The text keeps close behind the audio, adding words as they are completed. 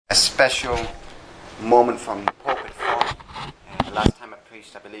special moment from pulpit form. The last time I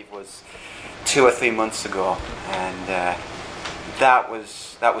preached, I believe, was 2 or 3 months ago, and that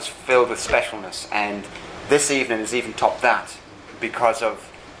was filled with specialness. And this evening has even topped that because of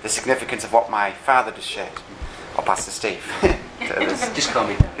the significance of what my father just shared, or Pastor Steve. Just call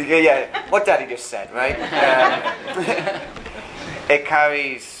me. Yeah, what Daddy just said, right? It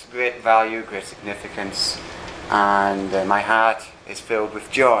carries great value, great significance, and my heart is filled with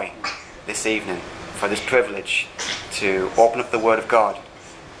joy this evening for this privilege to open up the Word of God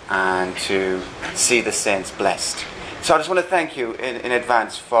and to see the saints blessed. So I just want to thank you in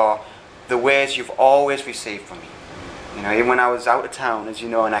advance for the ways you've always received from me. You know, even when I was out of town, as you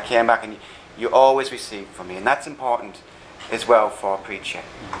know, and I came back, and you always received from me, and that's important as well for a preacher.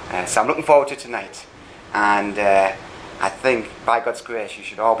 So I'm looking forward to tonight, and I think by God's grace you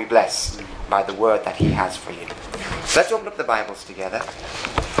should all be blessed by the word that He has for you. So let's open up the Bibles together.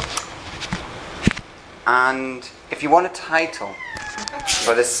 And if you want a title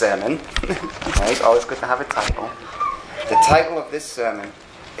for this sermon, right, it's always good to have a title. The title of this sermon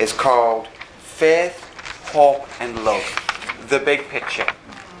is called Faith, Hope and Love. The Big Picture.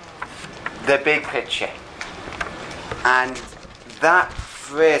 The Big Picture. And that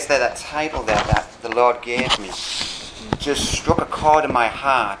phrase there, that title there that the Lord gave me, just struck a chord in my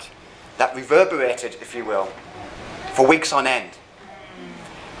heart that reverberated, if you will, for weeks on end.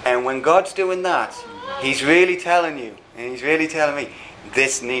 And when God's doing that, He's really telling you, and He's really telling me,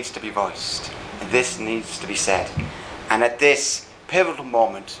 this needs to be voiced. This needs to be said. And at this pivotal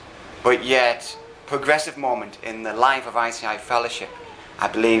moment, but yet progressive moment in the life of ICI Fellowship, I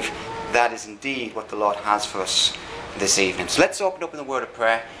believe that is indeed what the Lord has for us this evening. So let's open up in the word of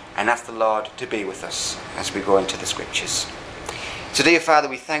prayer and ask the Lord to be with us as we go into the Scriptures. So dear Father,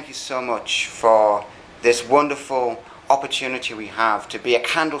 we thank you so much for this wonderful opportunity we have to be a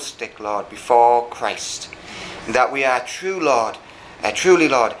candlestick, Lord, before Christ. That we are truly, Lord, a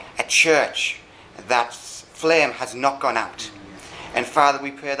church that flame has not gone out. And Father,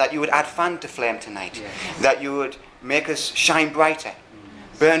 we pray that you would add fan to flame tonight. That you would make us shine brighter,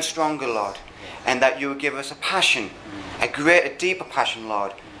 burn stronger, Lord. And that you would give us a passion, a greater, deeper passion,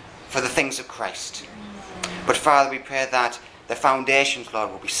 Lord, for the things of Christ. But Father, we pray that the foundations, Lord,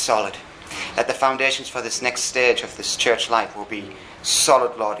 will be solid. That the foundations for this next stage of this church life will be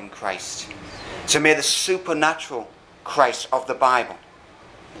solid, Lord, in Christ. So may the supernatural Christ of the Bible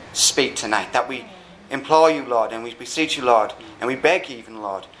speak tonight. That we implore you, Lord, and we beseech you, Lord, and we beg even,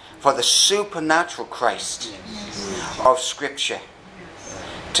 Lord, for the supernatural Christ of Scripture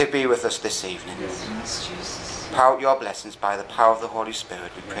to be with us this evening. Pour out your blessings by the power of the Holy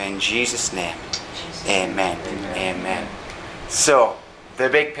Spirit. We pray in Jesus' name. Amen. Amen. So, the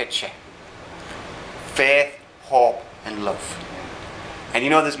big picture. Faith, hope, and love. And you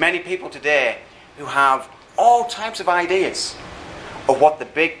know, there's many people today who have all types of ideas of what the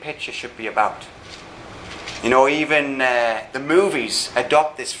big picture should be about. You know, even the movies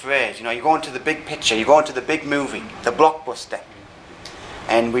adopt this phrase. You know, you go into the big picture, you go into the big movie, the blockbuster.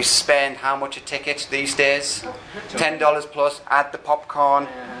 And we spend how much a ticket these days? $10 plus, add the popcorn,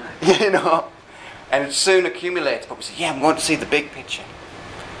 you know. And it soon accumulates. But we say, yeah, I'm going to see the big picture.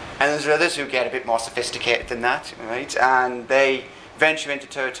 And there's others who get a bit more sophisticated than that, right? And they venture into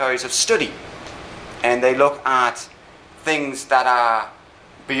territories of study. And they look at things that are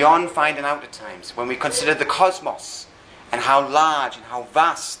beyond finding out at times. When we consider the cosmos and how large and how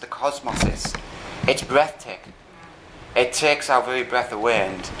vast the cosmos is, it's breathtaking. It takes our very breath away.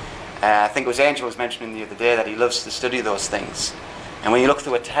 And I think it was Angel was mentioning the other day that he loves to study those things. And when you look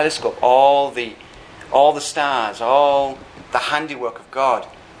through a telescope, all the stars, all the handiwork of God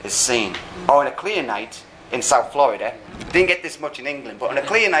is seen. Or on a clear night in South Florida, didn't get this much in England, but on a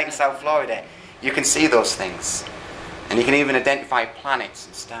clear night in South Florida, you can see those things. And you can even identify planets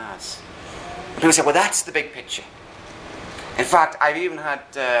and stars. And people say, well, that's the big picture. In fact, I've even had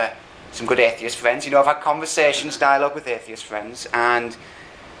some good atheist friends. You know, I've had conversations, dialogue with atheist friends, and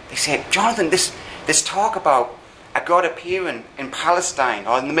they say, Jonathan, this talk about a God appearing in Palestine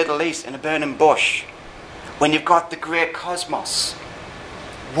or in the Middle East in a burning bush, when you've got the great cosmos,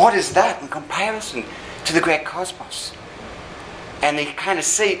 what is that in comparison to the great cosmos? And they kind of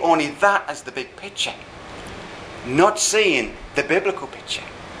see only that as the big picture, not seeing the biblical picture.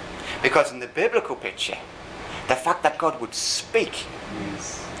 Because in the biblical picture, the fact that God would speak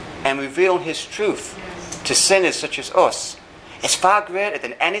and reveal His truth to sinners such as us is far greater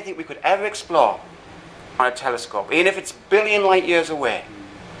than anything we could ever explore on a telescope, even if it's a billion light years away.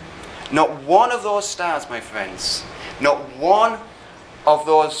 Not one of those stars, my friends, not one of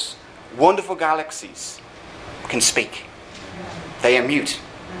those wonderful galaxies can speak. They are mute.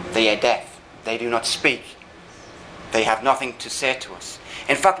 They are deaf. They do not speak. They have nothing to say to us.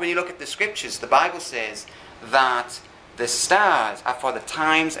 In fact, when you look at the scriptures, the Bible says that the stars are for the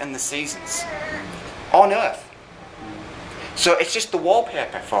times and the seasons on earth. So it's just the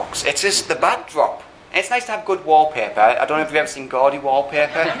wallpaper, folks. It's just the backdrop. And it's nice to have good wallpaper. I don't know if you've ever seen gaudy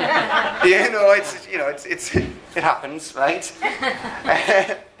wallpaper. It happens, right?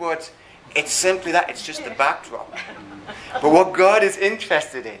 But it's simply that. It's just the backdrop. But what God is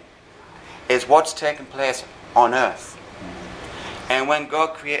interested in is what's taking place on earth. And when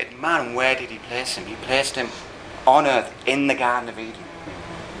God created man, where did he place him? He placed him on earth in the Garden of Eden.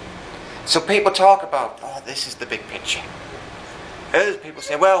 So people talk about, oh, this is the big picture. Other people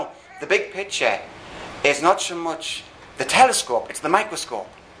say, well, the big picture is not so much the telescope, it's the microscope.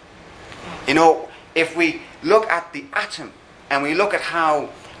 You know, if we look at the atom and we look at how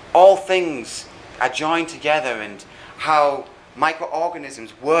all things are joined together and how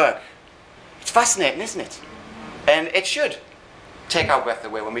microorganisms work, it's fascinating, isn't it? And it should take our breath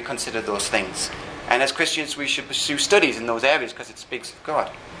away when we consider those things. And as Christians, we should pursue studies in those areas because it speaks of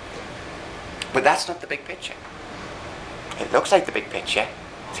God. But that's not the big picture. It looks like the big picture.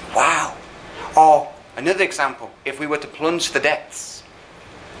 Wow. Or another example, if we were to plunge the depths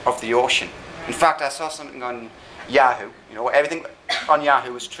of the ocean. In fact, I saw something on Yahoo. You know, everything on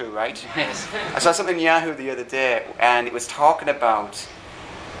Yahoo is true, right? Yes. I saw something on Yahoo the other day, and it was talking about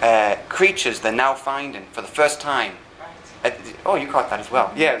creatures they're now finding for the first time. Oh, you caught that as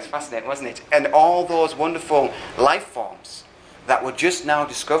well. Yeah, it was fascinating, wasn't it? And all those wonderful life forms that we're just now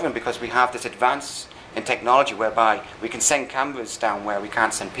discovering because we have this advance in technology whereby we can send cameras down where we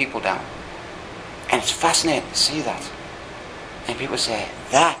can't send people down. And it's fascinating to see that. And people say,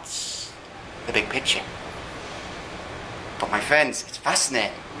 that's the big picture. But my friends, it's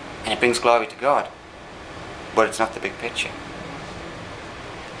fascinating and it brings glory to God. But it's not the big picture.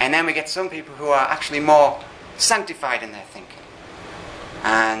 And then we get some people who are actually more sanctified in their thinking.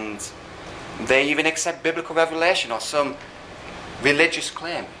 And they even accept biblical revelation or some religious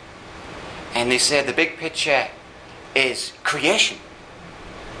claim. And they say the big picture is creation.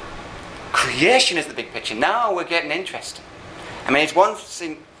 Creation is the big picture. Now we're getting interesting. I mean, it's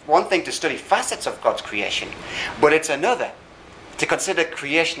one thing to study facets of God's creation, but it's another to consider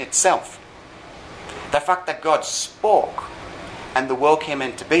creation itself. The fact that God spoke and the world came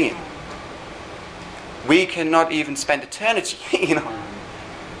into being. We cannot even spend eternity,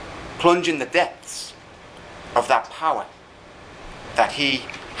 plunging the depths of that power that He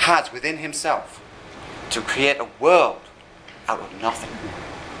has within Himself to create a world out of nothing.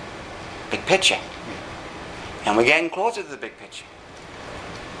 Big picture. And we're getting closer to the big picture.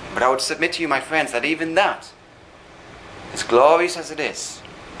 But I would submit to you, my friends, that even that, as glorious as it is,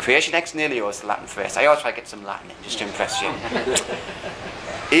 creation ex nihilo is the Latin phrase. I always try to get some Latin in just to impress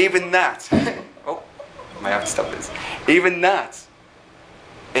you. Even that, I have to stop this. Even that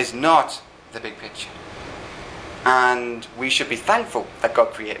is not the big picture. And we should be thankful that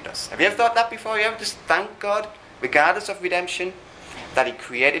God created us. Have you ever thought that before? You ever just thank God, regardless of redemption, that He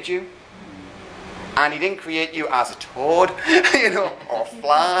created you? And He didn't create you as a toad, or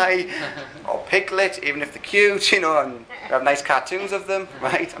fly, or piglet, even if they're cute, and we have nice cartoons of them,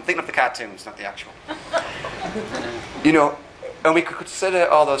 right? I'm thinking of the cartoons, not the actual. And we could consider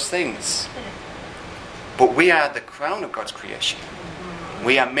all those things. But we are the crown of God's creation.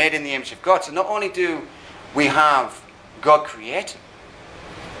 We are made in the image of God. So not only do we have God created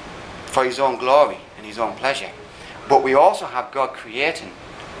for His own glory and His own pleasure, but we also have God creating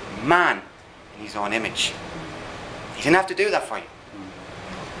man in His own image. He didn't have to do that for you.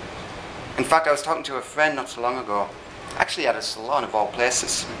 In fact, I was talking to a friend not so long ago, actually at a salon of all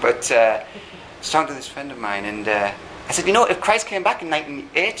places, but I was talking to this friend of mine, and I said, if Christ came back in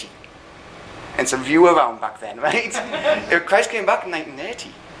 1980, and some view around back then, right? If Christ came back in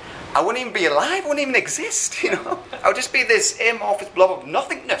 1980, I wouldn't even be alive, I wouldn't even exist, I would just be this amorphous blob of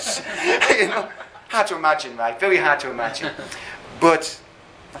nothingness, Hard to imagine, right? Very hard to imagine. But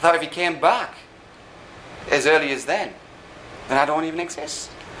I thought if He came back as early as then I don't even exist.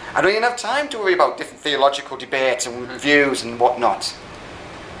 I don't even have time to worry about different theological debates and views and whatnot.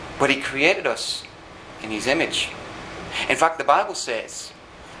 But He created us in His image. In fact, the Bible says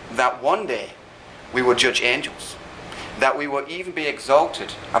that one day we will judge angels, that we will even be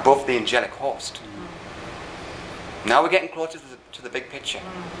exalted above the angelic host. Now we're getting closer to the big picture,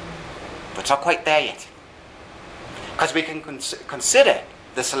 but it's not quite there yet, because we can consider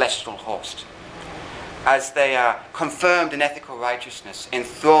the celestial host as they are confirmed in ethical righteousness,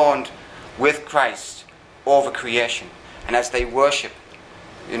 enthroned with Christ over creation, and as they worship,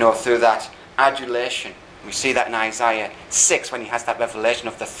 through that adulation We see that in Isaiah 6 when he has that revelation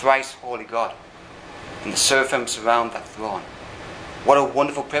of the thrice holy God. And the seraphim surround that throne. What a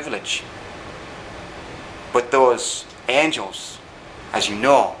wonderful privilege. But those angels, as you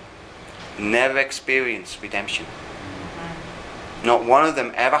know, never experienced redemption. Not one of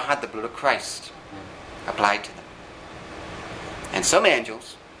them ever had the blood of Christ applied to them. And some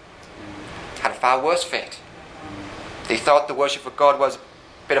angels had a far worse fate. They thought the worship of God was a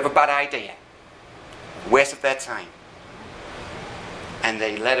bit of a bad idea, a waste of their time. And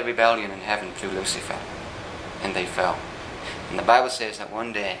they led a rebellion in heaven through Lucifer. And they fell. And the Bible says that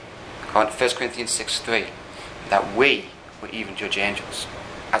one day, according to 1 Corinthians 6:3, that we will even judge angels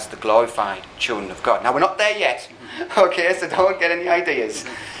as the glorified children of God. Now we're not there yet, okay, so don't get any ideas.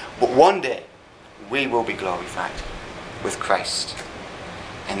 But one day, we will be glorified with Christ.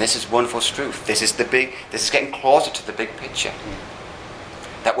 And this is wonderful truth. This is getting closer to the big picture.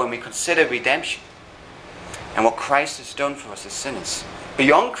 That when we consider redemption and what Christ has done for us as sinners,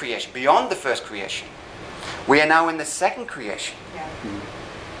 beyond creation, beyond the first creation, we are now in the second creation.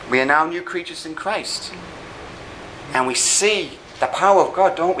 We are now new creatures in Christ. And we see the power of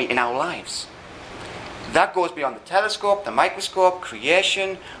God, don't we, in our lives. That goes beyond the telescope, the microscope,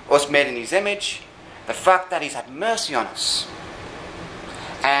 creation, us made in His image, the fact that He's had mercy on us.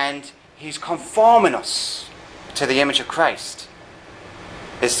 And He's conforming us to the image of Christ.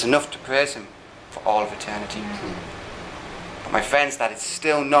 It's enough to praise Him for all of eternity. But my friends, that is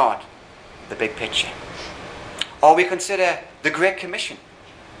still not the big picture. Or we consider the Great Commission.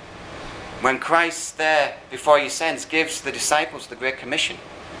 When Christ there, before He ascends, gives the disciples the Great Commission.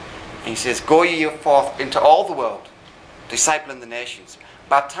 And He says, "Go ye forth into all the world, discipling the nations,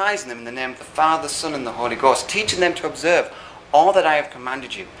 baptizing them in the name of the Father, the Son, and the Holy Ghost, teaching them to observe all that I have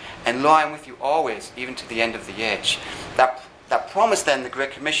commanded you. And lo, I am with you always, even to the end of the age." That promise then, the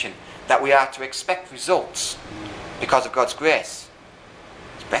Great Commission, that we are to expect results because of God's grace,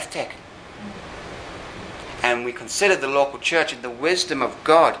 it's breathtaking. And we consider the local church and the wisdom of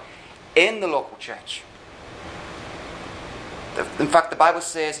God in the local church. In fact, the Bible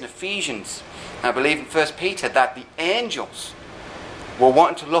says in Ephesians, and I believe in 1 Peter, that the angels were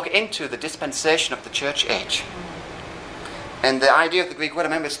wanting to look into the dispensation of the church age. And the idea of the Greek word, I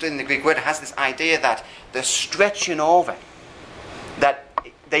remember studying the Greek word, it has this idea that they're stretching over, that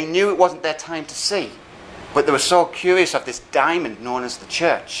they knew it wasn't their time to see, but they were so curious of this diamond known as the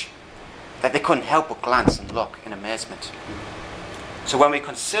church, that they couldn't help but glance and look in amazement. So when we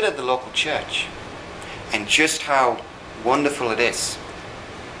consider the local church and just how wonderful it is,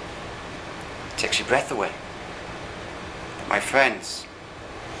 it takes your breath away. But my friends,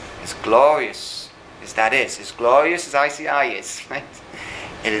 as glorious as that is, as glorious as ICI is, right?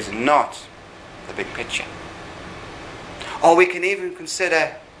 It is not the big picture. Or we can even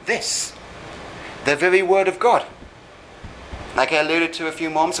consider this, the very word of God. Like I alluded to a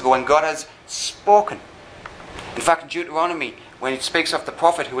few moments ago, when God has spoken. In fact, in Deuteronomy, when it speaks of the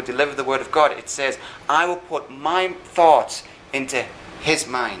prophet who would deliver the word of God, it says, "I will put my thoughts into his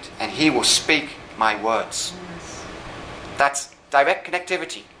mind, and he will speak my words." That's direct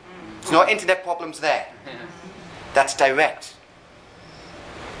connectivity. There's no internet problems there. That's direct.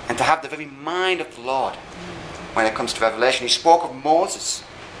 And to have the very mind of the Lord when it comes to Revelation. He spoke of Moses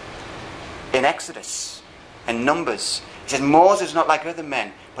in Exodus and Numbers. He said, "Moses is not like other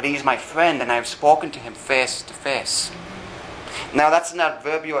men, but he is my friend, and I have spoken to him face to face." Now that's an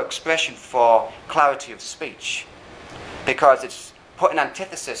adverbial expression for clarity of speech, because it's put in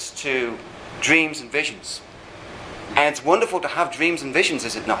antithesis to dreams and visions. And it's wonderful to have dreams and visions,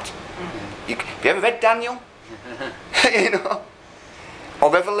 is it not? Have you ever read Daniel? You know? Or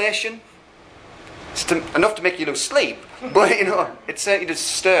Revelation? It's enough to make you lose sleep, but you know, it certainly does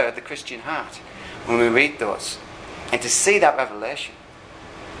stir the Christian heart when we read those. And to see that revelation,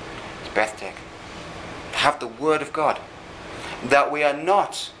 it's breathtaking. To have the Word of God, that we are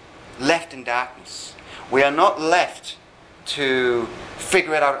not left in darkness. We are not left to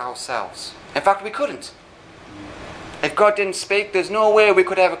figure it out ourselves. In fact, we couldn't. If God didn't speak, there's no way we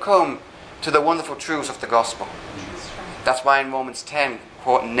could ever come to the wonderful truths of the gospel. That's why in Romans 10,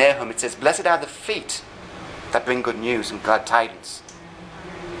 quoting Nahum, it says, "Blessed are the feet that bring good news and glad tidings."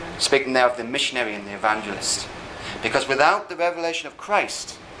 Speaking there of the missionary and the evangelist. Because without the revelation of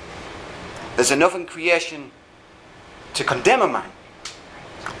Christ, there's enough in creation to condemn a man.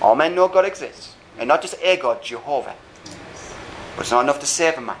 All men know God exists. And not just a God, Jehovah. But it's not enough to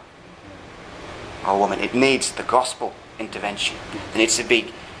save a man or woman. It needs the gospel intervention. There needs to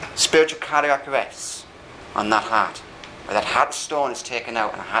be spiritual cardiac arrest on that heart, where that heart of stone is taken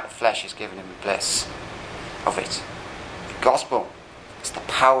out and a heart of flesh is given in place of it. The gospel is the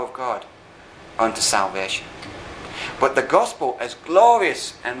power of God unto salvation. But the gospel, as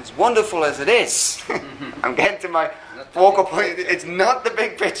glorious and as wonderful as it is, I'm getting to my focal point, it's not the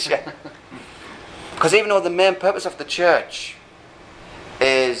big picture. Because even though the main purpose of the church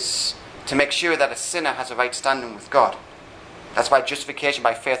is to make sure that a sinner has a right standing with God, that's why justification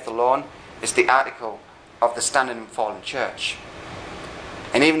by faith alone is the article of the standing and fallen church.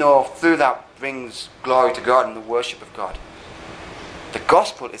 And even though through that brings glory to God and the worship of God, the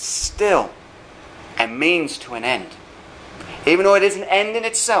gospel is still a means to an end. Even though it is an end in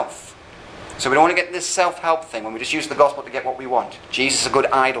itself. So we don't want to get this self-help thing when we just use the gospel to get what we want. Jesus is a good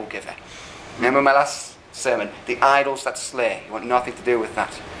idol giver. Remember my last sermon? The idols that slay. You want nothing to do with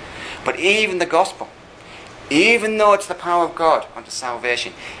that. But even the gospel, even though it's the power of God unto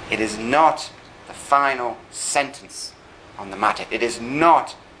salvation, it is not the final sentence on the matter. It is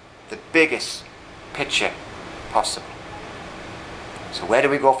not the biggest picture possible. So where do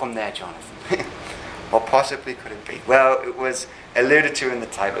we go from there, Jonathan? What possibly could it be? Well, it was alluded to in the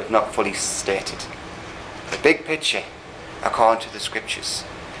title, if not fully stated. The big picture, according to the scriptures,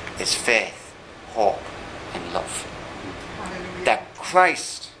 is faith, hope, and love. That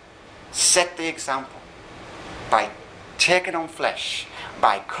Christ set the example by taking on flesh,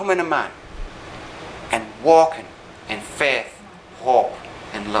 by coming a man, and walking in faith, hope,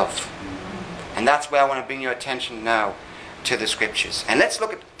 and love. And that's where I want to bring your attention now to the scriptures. And let's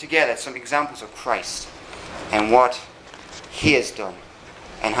look at together some examples of Christ and what he has done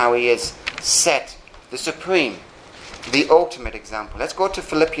and how he has set the supreme, the ultimate example. Let's go to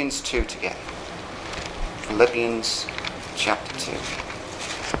Philippians 2 together. Philippians chapter 2.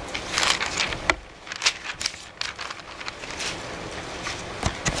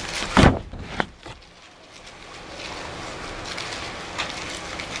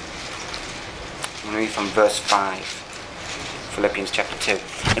 I'm reading from verse 5. Philippians chapter 2.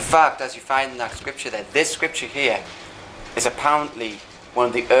 In fact, as you find in that scripture there, this scripture here is apparently one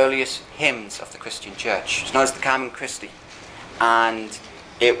of the earliest hymns of the Christian church. It's known as the Carmen Christi. And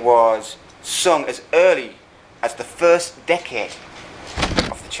it was sung as early as the first decade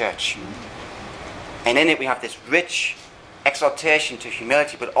of the church. And in it we have this rich exhortation to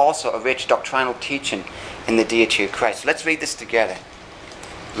humility, but also a rich doctrinal teaching in the deity of Christ. So let's read this together.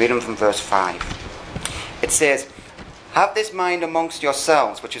 Read them from verse 5. It says, "Have this mind amongst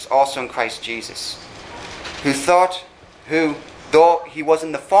yourselves, which is also in Christ Jesus, who, though he was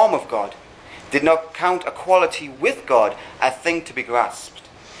in the form of God, did not count equality with God a thing to be grasped,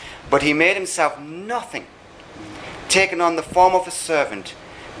 but he made himself nothing, taking on the form of a servant,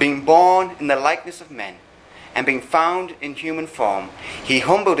 being born in the likeness of men, and being found in human form, he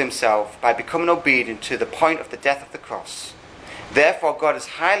humbled himself by becoming obedient to the point of the death of the cross. Therefore God has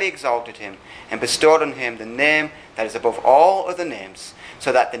highly exalted him and bestowed on him the name that is above all other names,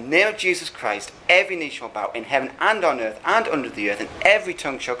 so that the name of Jesus Christ every knee shall bow in heaven and on earth and under the earth, and every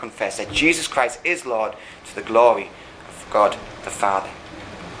tongue shall confess that Jesus Christ is Lord, to the glory of God the Father."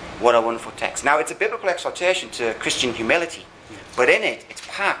 What a wonderful text. Now, it's a biblical exhortation to Christian humility, but in it, it's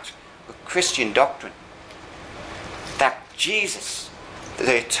packed with Christian doctrine. That Jesus,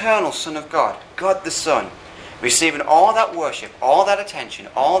 the eternal Son of God, God the Son, receiving all that worship, all that attention,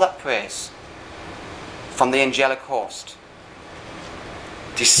 all that praise from the angelic host,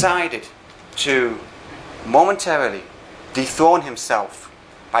 decided to momentarily dethrone himself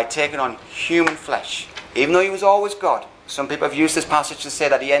by taking on human flesh. Even though he was always God. Some people have used this passage to say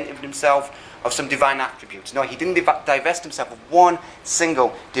that he emptied himself of some divine attributes. No, he didn't divest himself of one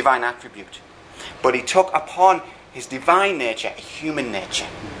single divine attribute. But he took upon his divine nature a human nature.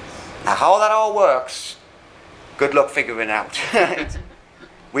 Now how that all works, good luck figuring it out.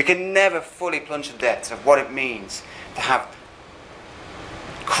 We can never fully plunge the depths of what it means to have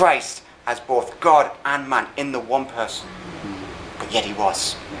Christ as both God and man in the one person. But yet he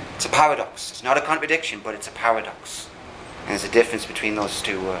was. It's a paradox. It's not a contradiction, but it's a paradox. And there's a difference between those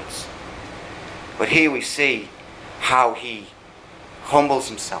two words. But here we see how he humbles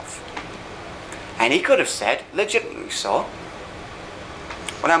himself. And he could have said, legitimately so,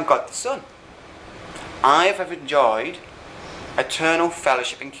 "Well, I'm God the Son. I have enjoyed eternal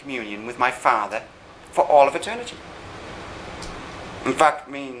fellowship and communion with my Father for all of eternity." In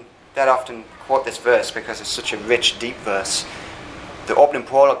fact, Dad often quote this verse because it's such a rich, deep verse. The opening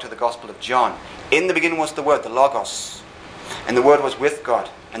prologue to the Gospel of John. "In the beginning was the Word, the Logos, and the Word was with God,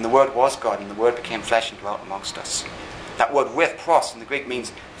 and the Word was God, and the Word became flesh and dwelt amongst us." That word "with," pros, in the Greek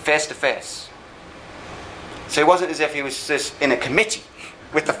means face to face. So it wasn't as if he was just in a committee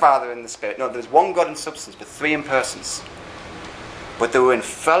with the Father and the Spirit. No, there was one God in substance, but three in persons. But they were in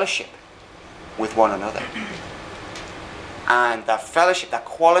fellowship with one another. And that fellowship, that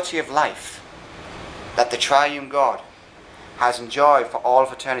quality of life, that the triune God has enjoyed for all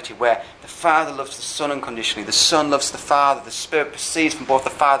of eternity, where the Father loves the Son unconditionally, the Son loves the Father, the Spirit proceeds from both the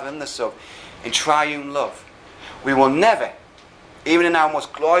Father and the Son in triune love, we will never, even in our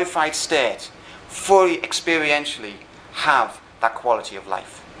most glorified state, fully experientially have that quality of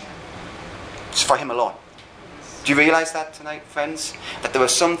life. It's for Him alone. Do you realise that tonight, friends? That there are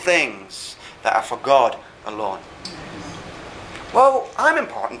some things that are for God alone. Well, I'm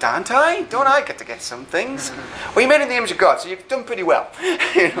important, aren't I? Don't I get to get some things? Well, you're made in the image of God, so you've done pretty well.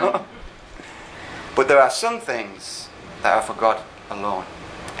 You know? But there are some things that are for God alone.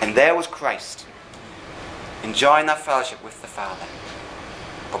 And there was Christ, enjoying that fellowship with the Father.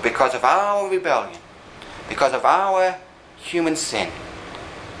 But because of our rebellion, because of our human sin,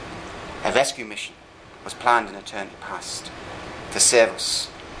 a rescue mission was planned in eternity past to save us.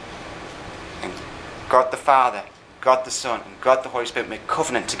 And God the Father, God the Son, and God the Holy Spirit made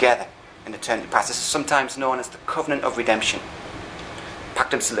covenant together in eternity past. This is sometimes known as the covenant of redemption.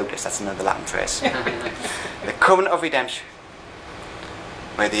 Pactum salutis, that's another Latin phrase. The covenant of redemption,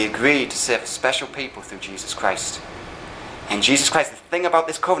 where they agreed to save a special people through Jesus Christ. And Jesus Christ, the thing about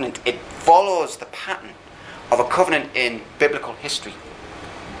this covenant, it follows the pattern of a covenant in biblical history.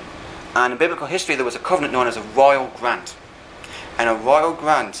 And in biblical history there was a covenant known as a royal grant. And a royal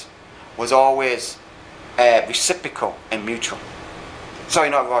grant was always reciprocal and mutual. Sorry,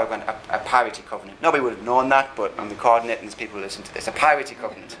 not a royal grant, a parity covenant. Nobody would have known that, but I'm recording it and there's people who listen to this. A parity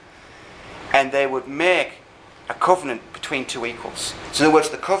covenant. And they would make a covenant between two equals. So in other words,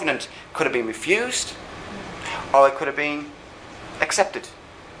 the covenant could have been refused or it could have been accepted.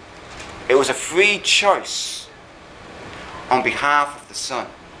 It was a free choice on behalf of the Son.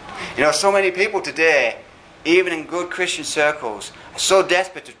 You know, so many people today, even in good Christian circles, are so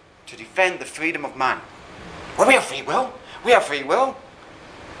desperate to defend the freedom of man. Well, we have free will. We have free will.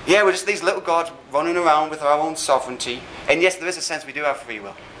 Yeah, we're just these little gods running around with our own sovereignty. And yes, there is a sense we do have free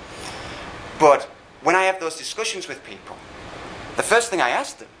will. But when I have those discussions with people, the first thing I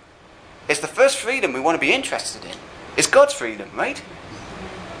ask them is the first freedom we want to be interested in is God's freedom, right?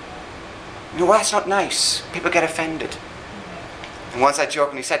 You know, well, that's not nice. People get offended. And once I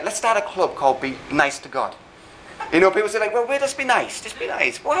jokingly said, let's start a club called Be Nice to God. You know, people say like, well, just be nice. Just be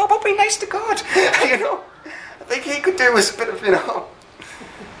nice. Well, how about be nice to God? You know, I think He could do with a bit of, you know,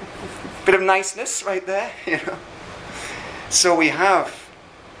 bit of niceness right there, you know. So we have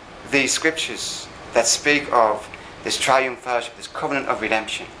these scriptures that speak of this triune fellowship, this covenant of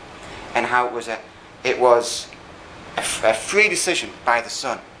redemption, and how it was a free decision by the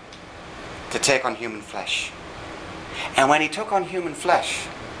Son to take on human flesh. And when He took on human flesh,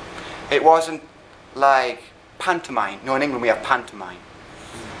 it wasn't like pantomime. You know, in England we have pantomime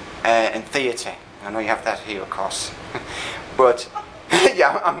and theatre. I know you have that here, of course. But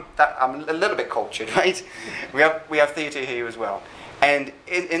yeah, I'm a little bit cultured, right? We have theatre here as well. And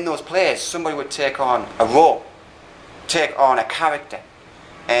in those plays, somebody would take on a role, take on a character.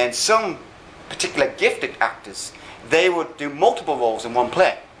 And some particular gifted actors, they would do multiple roles in one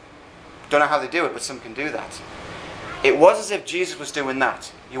play. Don't know how they do it, but some can do that. It was as if Jesus was doing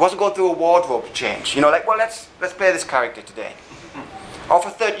that. He wasn't going through a wardrobe change. You know, like, well, let's play this character today. Or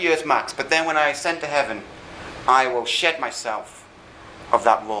for 30 years max. But then when I ascend to heaven, I will shed myself of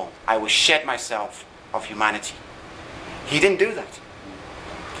that role. I will shed myself of humanity. He didn't do that.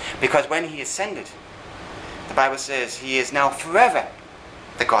 Because when He ascended, the Bible says He is now forever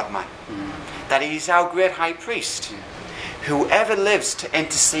the God-man. That He is our great high priest, who ever lives to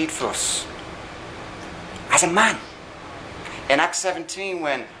intercede for us as a man. In Acts 17,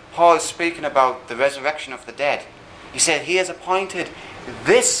 when Paul is speaking about the resurrection of the dead, he said He has appointed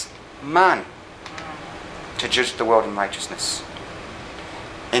this man to judge the world in righteousness.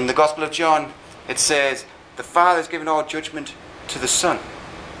 In the Gospel of John, it says, the Father has given all judgment to the Son,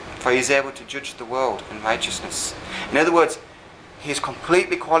 for He is able to judge the world in righteousness. In other words, He is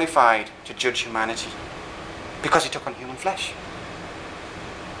completely qualified to judge humanity because He took on human flesh.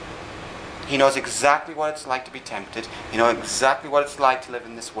 He knows exactly what it's like to be tempted. He knows exactly what it's like to live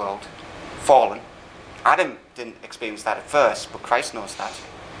in this world, fallen. Adam didn't experience that at first, but Christ knows that.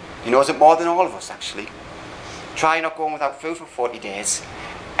 He knows it more than all of us, actually. Try not going without food for 40 days,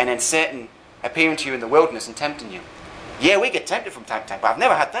 and then Satan appearing to you in the wilderness and tempting you. Yeah, we get tempted from time to time, but I've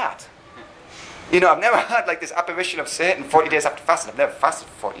never had that. You know, I've never had like this apparition of Satan 40 days after fasting. I've never fasted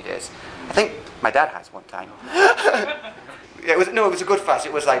for 40 days. I think my dad has one time. It was a good fast.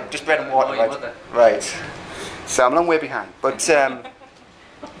 It was like just bread and water. Right? Right. So I'm a long way behind. But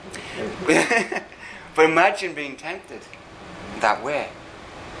but imagine being tempted that way.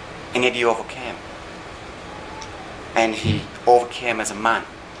 And yet He overcame. And He overcame as a man.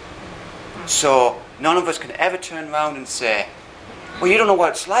 So none of us can ever turn around and say, well, you don't know what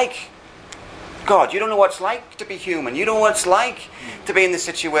it's like. God, you don't know what it's like to be human. You don't know what it's like to be in this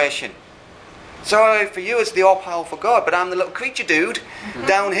situation. So for you it's the all-powerful God, but I'm the little creature dude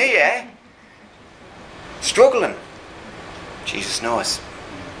down here struggling. Jesus knows.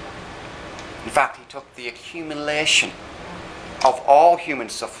 In fact, he took the accumulation of all human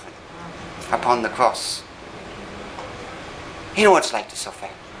suffering upon the cross. He knew what it's like to suffer.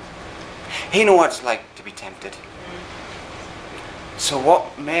 He knew what it's like to be tempted. So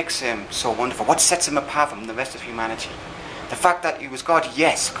what makes him so wonderful? What sets him apart from the rest of humanity? The fact that he was God,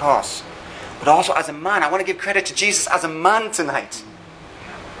 yes, of course. But also as a man. I want to give credit to Jesus as a man tonight.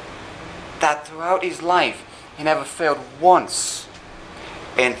 That throughout his life, he never failed once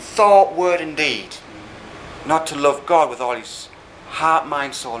in thought, word and deed not to love God with all his heart,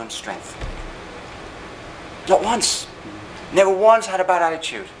 mind, soul and strength. Not once. Never once had a bad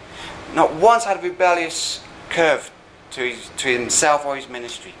attitude. Not once had a rebellious curve to himself or his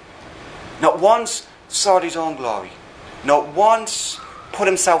ministry. Not once sought his own glory. Not once put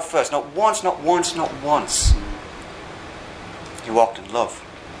himself first. Not once, not once, not once. He walked in love.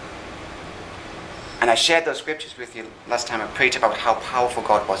 And I shared those scriptures with you last time I preached about how powerful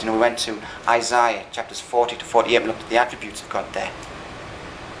God was. We went to Isaiah chapters 40 to 48 and looked at the attributes of God there.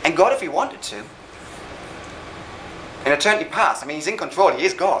 And God, if he wanted to, in eternity past, he's in control, he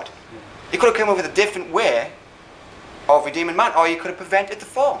is God. He could have come up with a different way of redeeming man, or he could have prevented the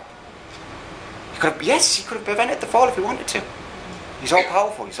fall. He could have prevented the fall if he wanted to. He's all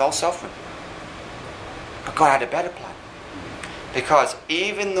powerful, he's all sovereign. But God had a better plan. Because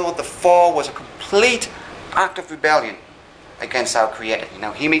even though the fall was a complete act of rebellion against our Creator,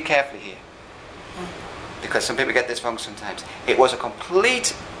 now hear me carefully here, because some people get this wrong sometimes. It was a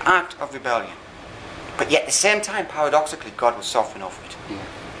complete act of rebellion. But yet at the same time, paradoxically, God was sovereign over it. Yeah.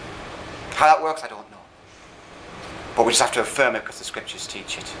 How that works, I don't know. But we just have to affirm it because the scriptures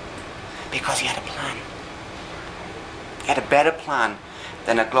teach it. Because he had a plan. He had a better plan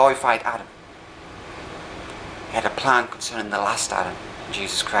than a glorified Adam. He had a plan concerning the last Adam,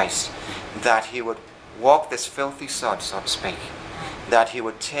 Jesus Christ. That he would walk this filthy sod, so to speak. That he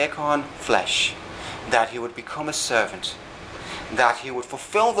would take on flesh. That he would become a servant. That he would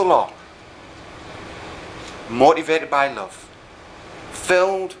fulfill the law. Motivated by love.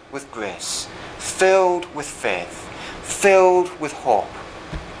 Filled with grace. Filled with faith. Filled with hope.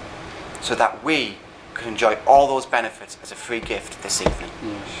 So that we could enjoy all those benefits as a free gift this evening.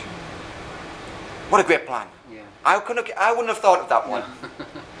 Yes. What a great plan. Yeah. I wouldn't have thought of that one.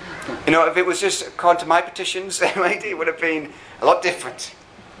 If it was just according to my petitions, it would have been a lot different.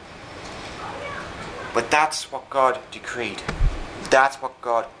 But that's what God decreed. That's what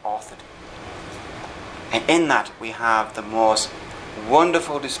God authored. And in that we have the most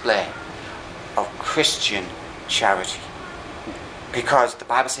wonderful display of Christian charity. Because the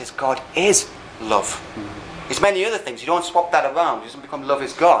Bible says God is love. There's many other things. You don't swap that around. It doesn't become love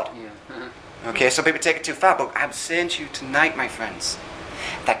is God. Yeah. Okay, some people take it too far. But I'm saying to you tonight, my friends,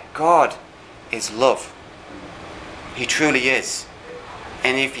 that God is love. He truly is.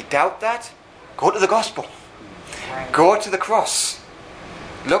 And if you doubt that, go to the gospel. Go to the cross.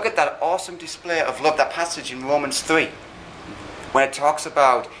 Look at that awesome display of love, that passage in Romans 3. When it talks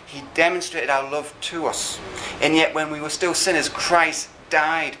about he demonstrated our love to us. And yet when we were still sinners, Christ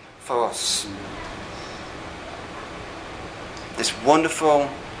died for us. This wonderful,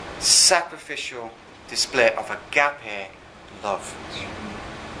 sacrificial display of agape love.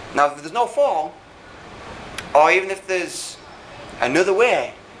 Now if there's no fall, or even if there's another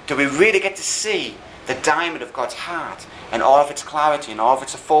way, do we really get to see the diamond of God's heart and all of its clarity and all of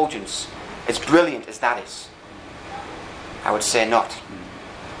its effulgence, as brilliant as that is? I would say not.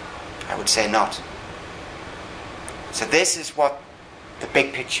 I would say not. So this is what the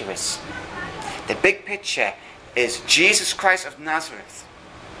big picture is. The big picture is Jesus Christ of Nazareth,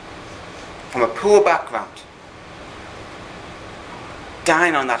 from a poor background,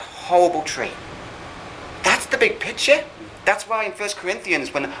 dying on that horrible tree. That's the big picture. That's why in 1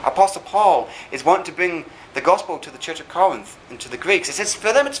 Corinthians, when Apostle Paul is wanting to bring the gospel to the church of Corinth and to the Greeks, it says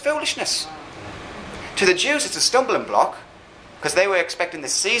for them it's foolishness. To the Jews it's a stumbling block, because they were expecting the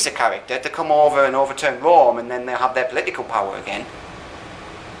Caesar character to come over and overturn Rome, and then they'll have their political power again.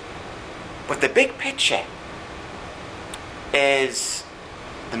 But the big picture is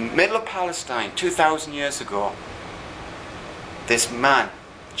the middle of Palestine 2,000 years ago. This man,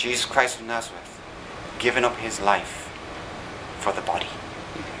 Jesus Christ of Nazareth, giving up his life for the body.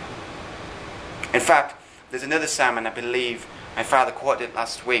 In fact, there's another sermon, I believe my father quoted it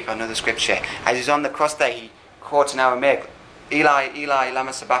last week, or another scripture. As he's on the cross there, he quotes in Aramaic, Eli, Eli,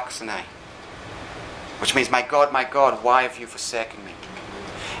 lama sabachthani. which means, my God, why have you forsaken me?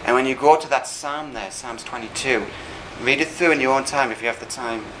 And when you go to that psalm there, Psalms 22, read it through in your own time if you have the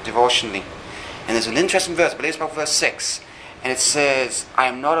time, devotionally. And there's an interesting verse, I believe it's about verse 6, and it says, I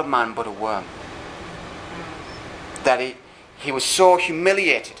am not a man but a worm. That he was so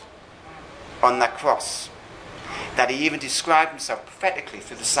humiliated on that cross that he even described himself prophetically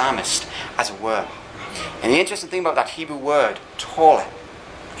through the psalmist as a worm. And the interesting thing about that Hebrew word, tola,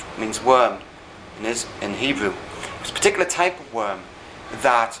 which means worm in Hebrew, it's a particular type of worm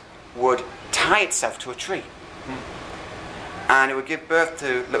that would tie itself to a tree. And it would give birth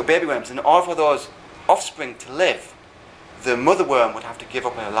to little baby worms. And in order for those offspring to live, the mother worm would have to give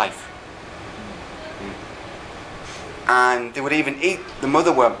up her life. And they would even eat the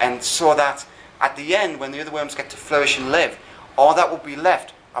mother worm, and so that at the end, when the other worms get to flourish and live, all that would be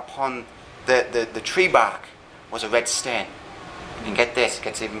left upon the tree bark was a red stain. And get this, it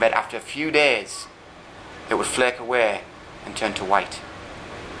gets even better. After a few days, it would flake away and turn to white.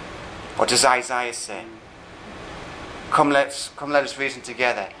 What does Isaiah say? Come let us reason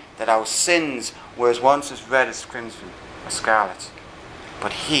together that our sins were once as red as crimson, as scarlet,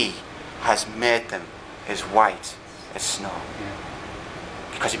 but he has made them as white as snow.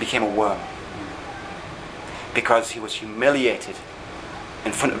 Because he became a worm. Because he was humiliated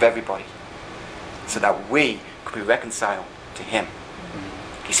in front of everybody, so that we could be reconciled to him.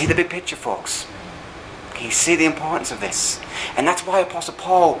 Can you see the big picture, folks? Can you see the importance of this? And that's why Apostle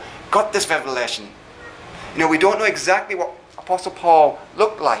Paul got this revelation. You know, we don't know exactly what Apostle Paul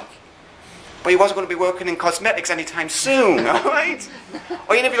looked like, but he wasn't going to be working in cosmetics anytime soon, alright?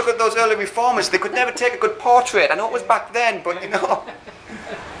 Or even if you look at those early reformers, they could never take a good portrait. I know it was back then, but you know.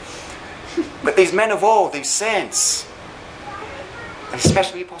 But these men of old, these saints, and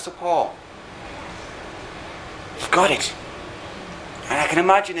especially Apostle Paul, he got it. And I can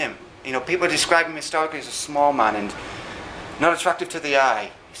imagine him. You know, people describe him historically as a small man and not attractive to the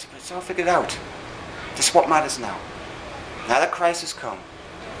eye. He said, but it's all figured out. This is what matters now. Now that Christ has come,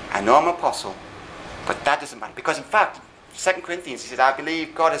 I know I'm an apostle, but that doesn't matter. Because in fact, 2 Corinthians, he said, I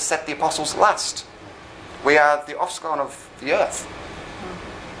believe God has set the apostles last. We are the offspring of the earth.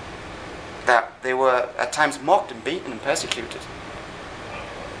 That they were at times mocked and beaten and persecuted.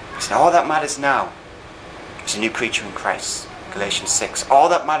 He said, all that matters now is a new creature in Christ. Galatians 6. All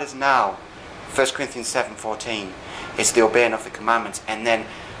that matters now, 1 Corinthians 7:14, is the obeying of the commandments. And then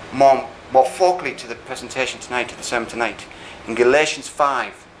more focally to the presentation tonight, to the sermon tonight, in Galatians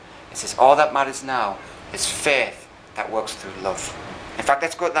 5, it says, all that matters now is faith that works through love. In fact,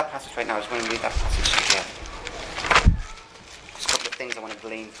 let's go to that passage right now. I just want to read that passage together. There's a couple of things I want to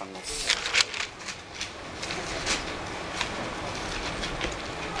glean from this.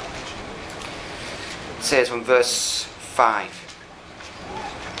 It says from verse 5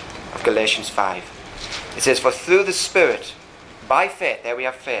 of Galatians 5. It says, for through the Spirit, by faith, there we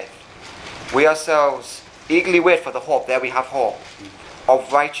have faith, we ourselves eagerly wait for the hope, there we have hope,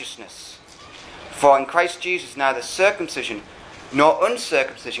 of righteousness. For in Christ Jesus neither circumcision nor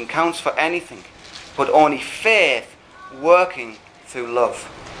uncircumcision counts for anything, but only faith working through love.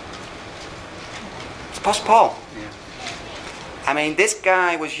 It's Apostle Paul. Yeah. I mean, this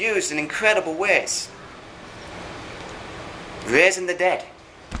guy was used in incredible ways. Raising the dead.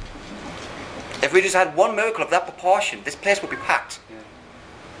 If we just had one miracle of that proportion, this place would be packed.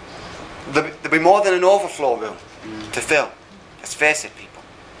 Yeah. There'd be more than an overflow room to fill. Let's face it, people.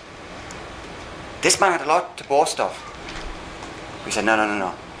 This man had a lot to boast of. We said,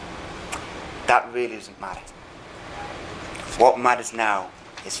 no. That really doesn't matter. What matters now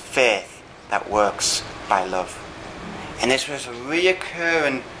is faith that works by love. And this was a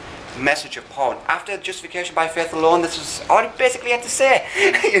reoccurring message of Paul. After justification by faith alone, this is all he basically had to say.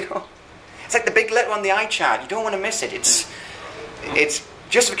 You know, it's like the big letter on the eye chart. You don't want to miss it. It's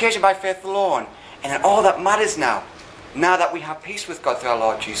justification by faith alone, and then all that matters now that we have peace with God through our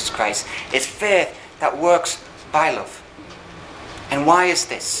Lord Jesus Christ, is faith that works by love. And why is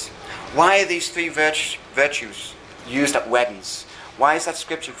this? Why are these three virtues used at weddings? Why is that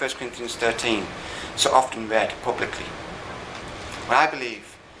scripture in 1 Corinthians 13 so often read publicly? Well, I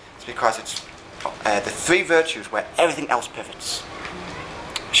believe it's because it's the three virtues where everything else pivots.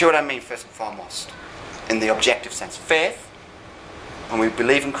 Show what I mean first and foremost, in the objective sense. Faith, when we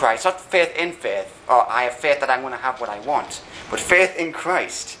believe in Christ, not faith in faith, or I have faith that I'm going to have what I want, but faith in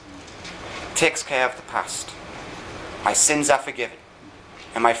Christ takes care of the past. My sins are forgiven.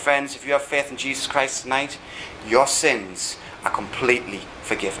 And my friends, if you have faith in Jesus Christ tonight, your sins are completely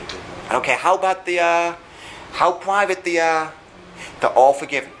forgiven. I don't care how bad they are, how private they are, they're all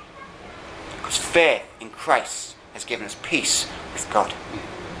forgiven. Because faith in Christ has given us peace with God.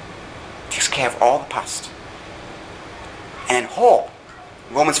 It takes care of all the past. And then hope.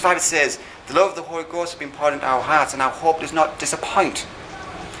 In Romans 5 it says, the love of the Holy Ghost has been poured into our hearts, and our hope does not disappoint.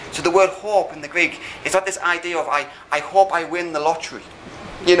 So the word hope in the Greek is not this idea of I hope I win the lottery.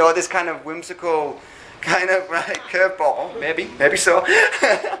 You know, this kind of whimsical kind of curveball. Maybe so.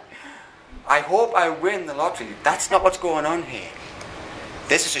 I hope I win the lottery. That's not what's going on here.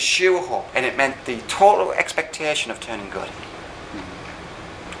 This is a sure hope, and it meant the total expectation of turning good.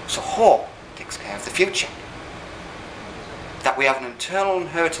 So hope takes care of the future. That we have an eternal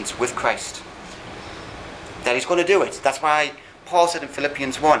inheritance with Christ. That He's going to do it. That's why Paul said in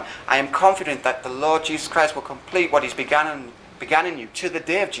Philippians 1, I am confident that the Lord Jesus Christ will complete what He's began in you to the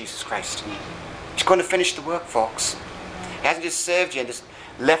day of Jesus Christ. He's going to finish the work, folks. He hasn't just served you and just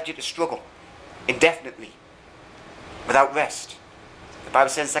left you to struggle indefinitely without rest. The Bible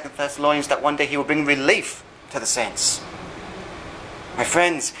says in 2 Thessalonians that one day He will bring relief to the saints. My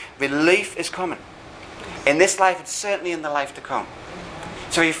friends, relief is coming. In this life and certainly in the life to come.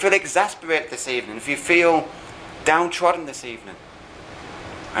 So if you feel exasperated this evening, if you feel downtrodden this evening,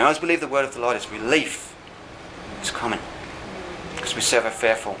 I always believe the word of the Lord is relief is coming. Because we serve a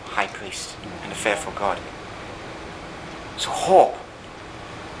faithful high priest and a faithful God. So hope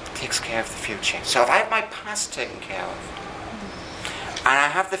takes care of the future. So if I have my past taken care of, and I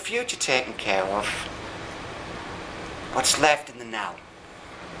have the future taken care of, what's left in the now?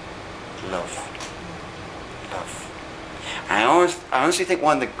 Love. And I honestly think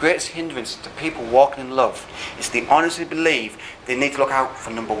one of the greatest hindrances to people walking in love is they honestly believe they need to look out for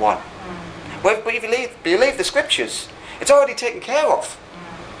number one. But if you believe the scriptures, it's already taken care of.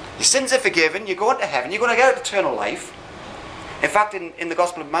 Your sins are forgiven, you're going to heaven, you're going to get eternal life. In fact, in the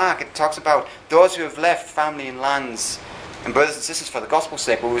Gospel of Mark, it talks about those who have left family and lands and brothers and sisters for the gospel's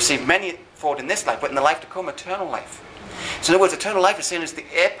sake will receive many forward in this life, but in the life to come, eternal life. So in other words, eternal life is seen as the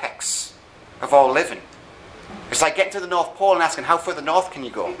apex of all living. It's like getting to the North Pole and asking, how further north can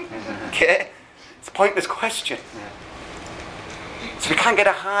you go? Okay? It's a pointless question. So we can't get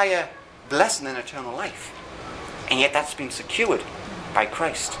a higher blessing than eternal life. And yet that's been secured by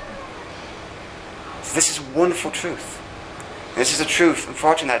Christ. So this is wonderful truth. And this is a truth,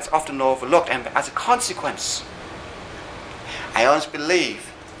 unfortunately, that's often overlooked. And as a consequence, I honestly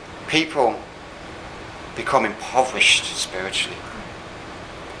believe people become impoverished spiritually.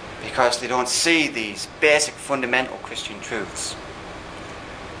 Because they don't see these basic fundamental Christian truths.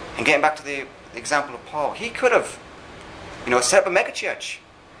 And getting back to the example of Paul, he could have, set up a megachurch.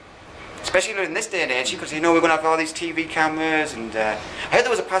 Especially in this day and age, because we're going to have all these TV cameras, and I heard there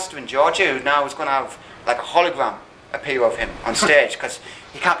was a pastor in Georgia who now is going to have like a hologram appear of him on stage, because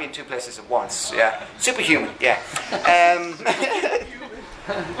he can't be in two places at once. Yeah, superhuman. Yeah.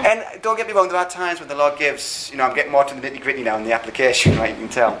 And don't get me wrong, there are times when the Lord gives, I'm getting more to the nitty-gritty now in the application, right, you can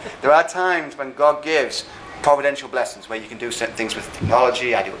tell. There are times when God gives providential blessings where you can do certain things with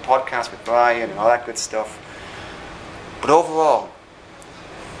technology. I do a podcast with Brian and all that good stuff. But overall,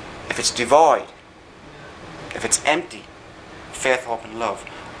 if it's devoid, if it's empty, faith, hope and love,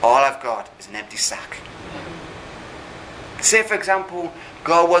 all I've got is an empty sack. Say, for example,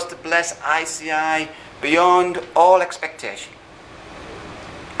 God was to bless ICI beyond all expectation.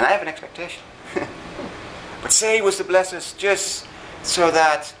 And I have an expectation. But say He was to bless us just so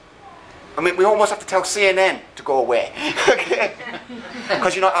that, we almost have to tell CNN to go away. Okay?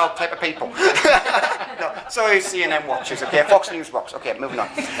 Because you're not our type of people. No, sorry CNN watchers, okay? Fox News rocks. Okay, moving on.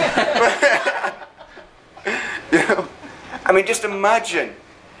 Just imagine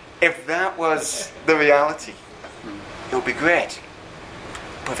if that was the reality. It would be great.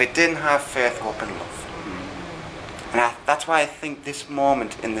 But if it didn't have faith, hope and love. And that's why I think this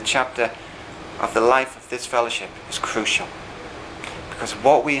moment in the chapter of the life of this fellowship is crucial. Because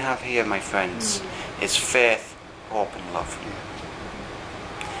what we have here, my friends, is faith, hope and love.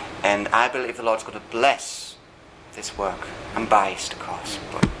 And I believe the Lord's going to bless this work. I'm biased, of course,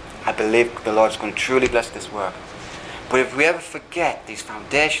 but I believe the Lord's going to truly bless this work. But if we ever forget these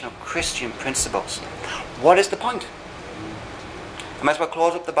foundational Christian principles, what is the point? I might as well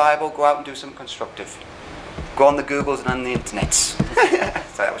close up the Bible, go out and do something constructive. Go on the Googles and on the internets.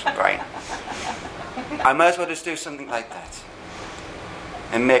 So that was from Brian. I might as well just do something like that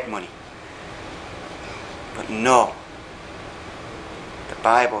and make money. But no, the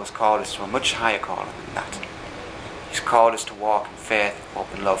Bible has called us to a much higher calling than that. He's called us to walk in faith,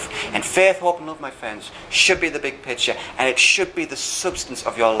 hope and love. And faith, hope and love, my friends, should be the big picture, and it should be the substance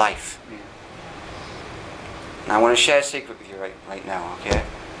of your life. Now I want to share a secret with you right now, okay?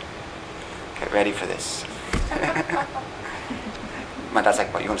 Get ready for this. My dad's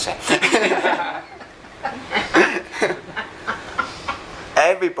like, what are you going to say?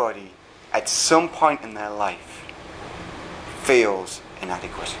 Everybody at some point in their life feels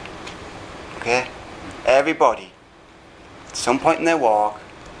inadequate. Okay? Everybody, at some point in their walk,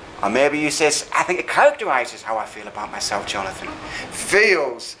 or maybe you say, I think it characterises how I feel about myself, Jonathan,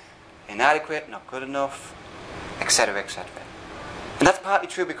 feels inadequate, not good enough, etc., etc. And that's partly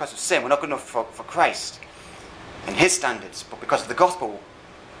true because of sin. We're not good enough for Christ and his standards, but because of the gospel,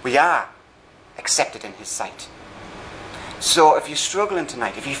 we are accepted in his sight. So if you're struggling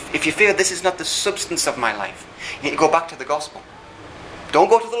tonight, if you feel this is not the substance of my life, you need to go back to the gospel. Don't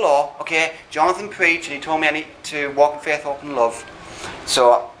go to the law. Okay, Jonathan preached and he told me I need to walk in faith, hope and love.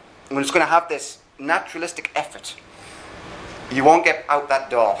 So I'm just going to have this naturalistic effort. You won't get out that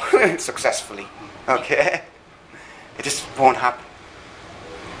door successfully. Okay? It just won't happen.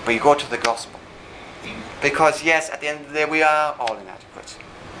 But you go to the gospel. Because yes, at the end of the day, we are all inadequate.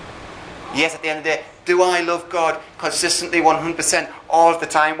 Yes, at the end of the day, do I love God consistently 100% all the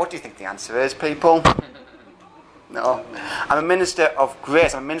time? What do you think the answer is, people? No. I'm a minister of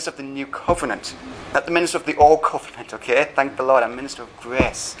grace. I'm a minister of the new covenant. Not the minister of the old covenant, okay? Thank the Lord. I'm a minister of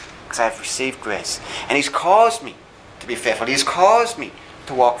grace. Because I have received grace. And he's caused me to be faithful. He's caused me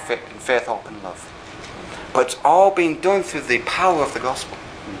to walk in faith, hope and love. But it's all been done through the power of the gospel.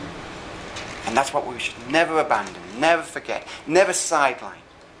 And that's what we should never abandon, never forget, never sideline.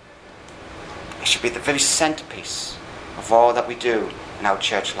 It should be the very centerpiece of all that we do in our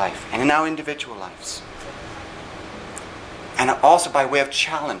church life and in our individual lives. And also by way of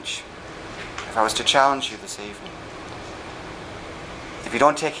challenge, if I was to challenge you this evening, if you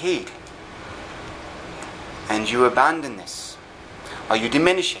don't take heed and you abandon this, or you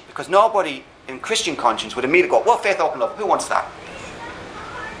diminish it, because nobody in Christian conscience would immediately go, well, faith, hope and love, who wants that?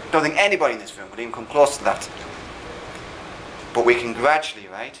 I don't think anybody in this room would even come close to that. But we can gradually,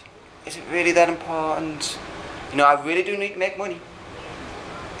 right? Is it really that important? You know, I really do need to make money.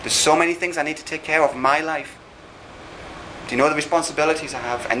 There's so many things I need to take care of in my life. Do you know the responsibilities I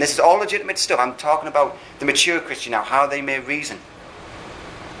have? And this is all legitimate stuff. I'm talking about the mature Christian now, how they may reason.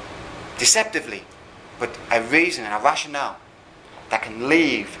 Deceptively, but a reason and a rationale that can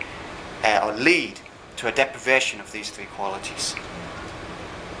lead to a deprivation of these three qualities.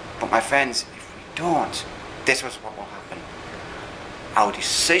 But my friends, if we don't, this is what will happen. Our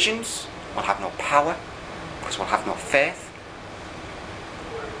decisions will have no power because we'll have no faith.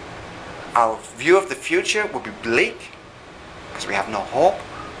 Our view of the future will be bleak because we have no hope.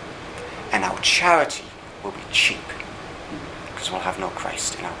 And our charity will be cheap because we'll have no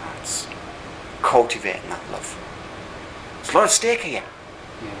Christ in our hearts. Cultivating that love. There's a lot at stake here.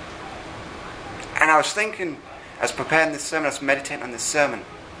 And I was thinking, as preparing this sermon, I was meditating on this sermon,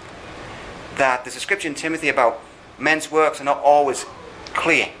 that there's a scripture in Timothy about men's works are not always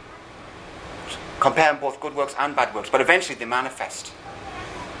clear. Comparing both good works and bad works, but eventually they manifest.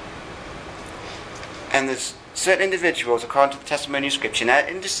 And there's certain individuals, according to the testimony of Scripture,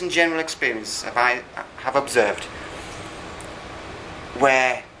 and just in general experience, I have observed,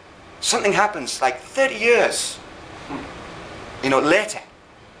 where something happens like 30 years, later,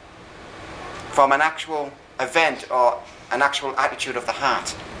 from an actual event or an actual attitude of the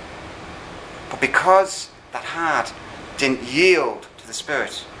heart. But because that heart didn't yield to the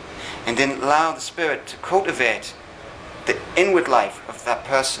Spirit and didn't allow the Spirit to cultivate the inward life of that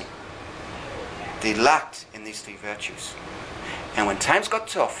person, they lacked in these three virtues. And when times got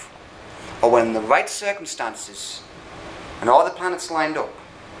tough, or when the right circumstances and all the planets lined up,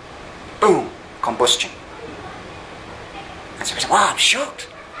 boom, combustion. And so we said, wow, I'm shocked.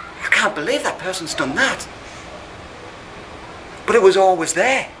 I can't believe that person's done that. But it was always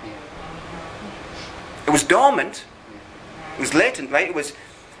there. It was dormant. It was latent, right?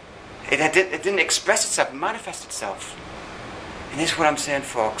 It didn't express itself, it manifested itself. And this is what I'm saying,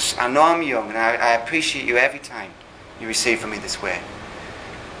 folks. I know I'm young, and I appreciate you every time you receive from me this way.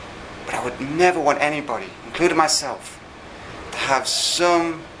 But I would never want anybody, including myself, to have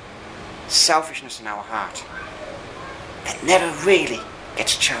some selfishness in our heart that never really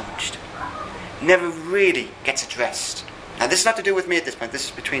gets challenged, never really gets addressed. Now, this is not to do with me at this point. This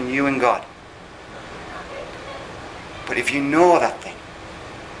is between you and God. But if you know that thing,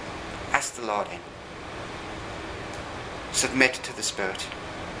 ask the Lord in. Submit to the Spirit.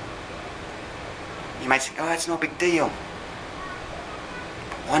 You might think, oh, it's no big deal.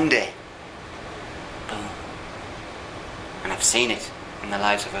 But one day, boom. And I've seen it in the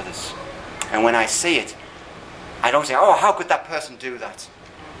lives of others. And when I see it, I don't say, oh, how could that person do that?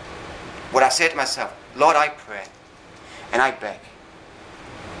 What I say to myself, Lord, I pray and I beg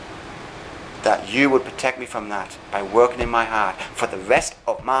that you would protect me from that by working in my heart for the rest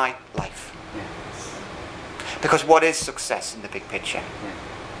of my life. Because what is success in the big picture?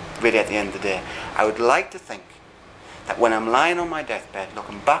 really at the end of the day. I would like to think that when I'm lying on my deathbed,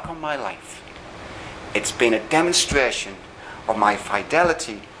 looking back on my life, it's been a demonstration of my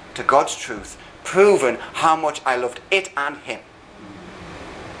fidelity to God's truth, proven how much I loved it and Him.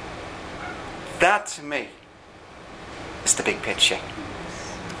 That to me is the big picture.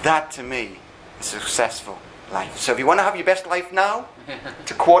 That to me is a successful life. So if you want to have your best life now,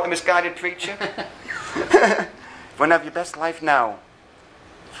 to quote a misguided preacher, if you want to have your best life now,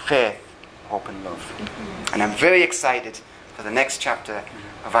 faith, hope and love. And I'm very excited for the next chapter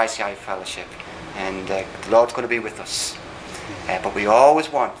of ICI Fellowship. And the Lord's going to be with us. But we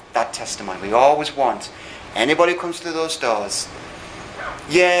always want that testimony. We always want anybody who comes through those doors.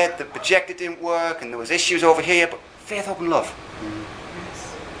 Yeah, the projector didn't work and there was issues over here, but faith, hope and love.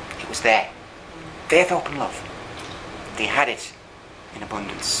 It was there. Faith, hope and love. They had it in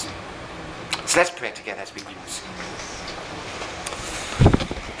abundance. So let's pray together as we close.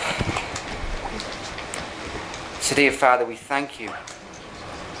 So dear Father, we thank you.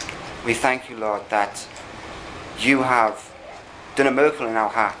 We thank you, Lord, that you have done a miracle in our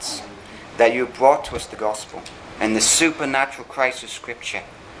hearts, that you have brought to us the gospel and the supernatural Christ of Scripture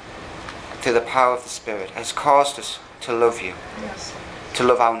through the power of the Spirit has caused us to love you, to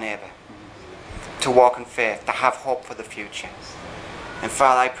love our neighbour, to walk in faith, to have hope for the future. And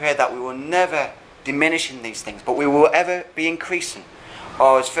Father, I pray that we will never diminish in these things, but we will ever be increasing.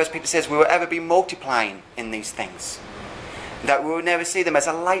 Or as 1 Peter says, we will ever be multiplying in these things. That we will never see them as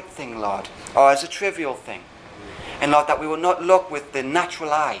a light thing, Lord, or as a trivial thing. And Lord, that we will not look with the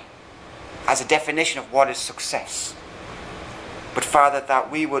natural eye as a definition of what is success. But Father,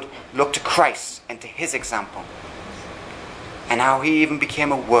 that we would look to Christ and to His example. And how He even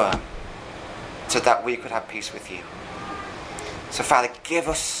became a worm so that we could have peace with you. So Father, give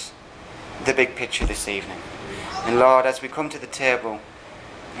us the big picture this evening. And Lord, as we come to the table,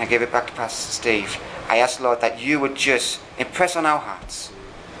 and I give it back to Pastor Steve, I ask, Lord, that you would just impress on our hearts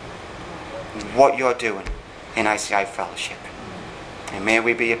what you're doing in ICI Fellowship. And may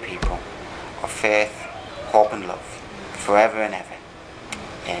we be a people of faith, hope and love forever and ever.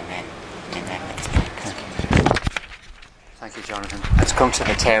 Amen. Amen. Thank you, Jonathan. Let's come to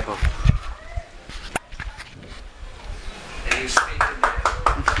the table. You speak.